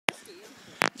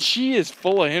She is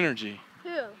full of energy.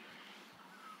 Who?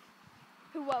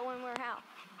 Who, what, when, where, how?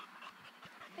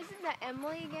 Isn't that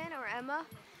Emily again, or Emma?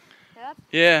 Yep.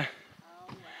 Yeah.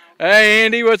 Hey,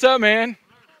 Andy, what's up, man?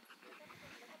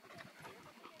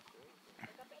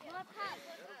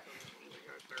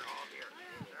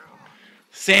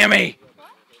 Sammy.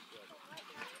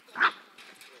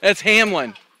 That's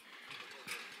Hamlin.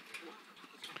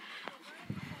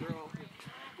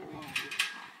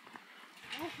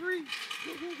 All three.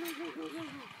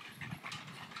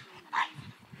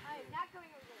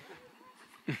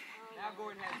 Now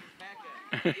Gordon has his back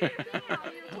up.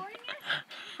 Are you recording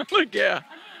it? Look, yeah. Are you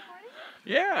recording?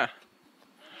 Yeah. Run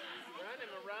him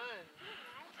a run.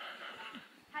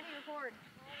 How do you record?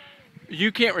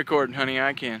 You can't record, honey.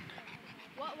 I can.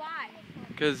 What? Why?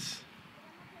 Because,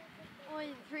 Only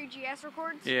 3GS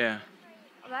records? yeah.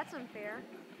 Oh, that's unfair.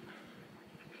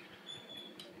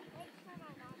 No,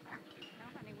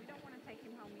 honey, we don't want to take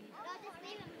him home either.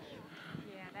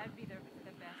 Yeah, that'd be the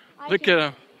best. Look at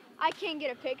him. I can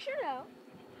get a picture, though.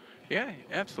 Yeah,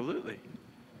 absolutely.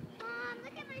 Mom,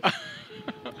 look at my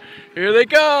shoes. Here they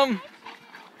come.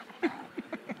 It's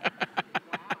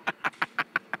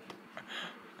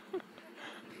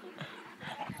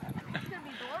going to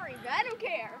be blurry, but I don't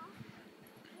care.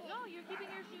 No, you're keeping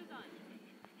your shoes on.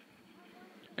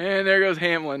 And there goes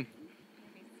Hamlin.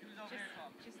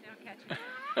 Just now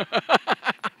catching.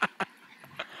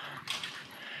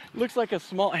 Looks like a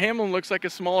small, Hamlin looks like a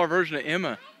smaller version of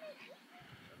Emma.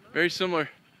 Very similar.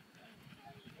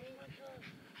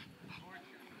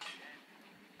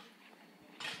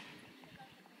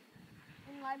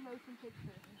 In live motion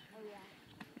picture.